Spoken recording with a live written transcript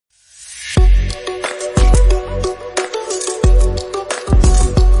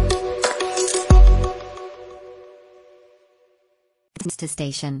To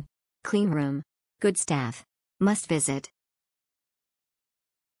station. Clean room. Good staff. Must visit.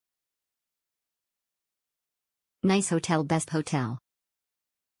 Nice hotel. Best hotel.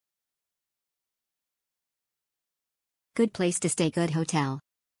 Good place to stay. Good hotel.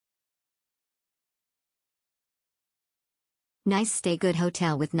 Nice stay. Good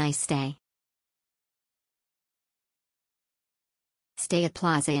hotel with nice stay. Stay at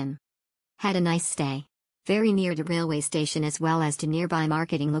Plaza Inn. Had a nice stay. Very near to railway station as well as to nearby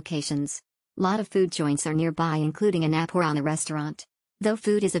marketing locations. Lot of food joints are nearby including an Aporana restaurant. Though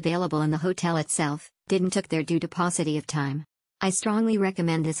food is available in the hotel itself, didn't took there due to paucity of time. I strongly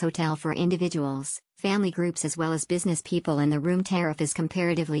recommend this hotel for individuals, family groups as well as business people, and the room tariff is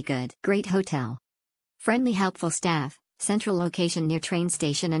comparatively good. Great hotel. Friendly helpful staff, central location near train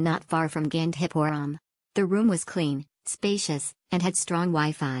station and not far from Gandhipuram. The room was clean, spacious, and had strong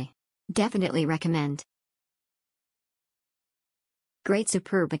Wi-Fi. Definitely recommend. Great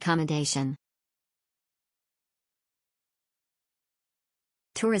superb accommodation.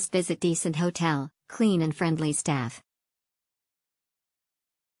 Tourist visit. Decent hotel, clean and friendly staff.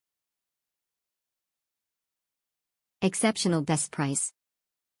 Exceptional best price.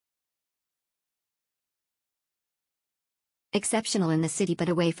 Exceptional in the city but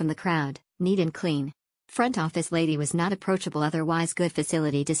away from the crowd, neat and clean. Front office lady was not approachable, otherwise good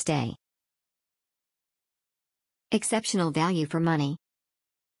facility to stay. Exceptional value for money.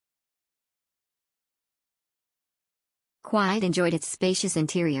 Quiet. Enjoyed its spacious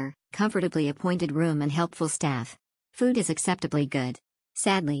interior, comfortably appointed room and helpful staff. Food is acceptably good.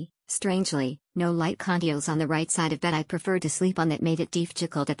 Sadly, strangely, no light condios on the right side of bed. I preferred to sleep on that, made it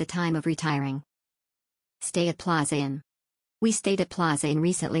difficult at the time of retiring. Stay at Plaza Inn. We stayed at Plaza Inn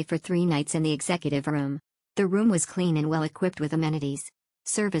recently for 3 nights in the executive room. The room was clean and well equipped with amenities.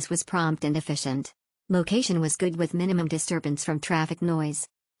 Service was prompt and efficient. Location was good with minimum disturbance from traffic noise.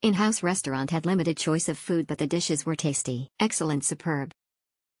 In-house restaurant had limited choice of food but the dishes were tasty. Excellent. Superb.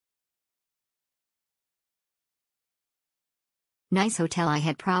 Nice hotel. I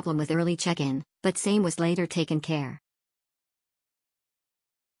had problem with early check-in, but same was later taken care.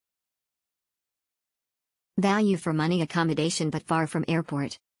 Value for money. Accommodation but far from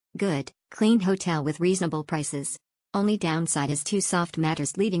airport. Good, clean hotel with reasonable prices. Only downside is too soft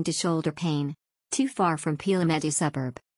matters leading to shoulder pain. Too far from Pilamedu suburb.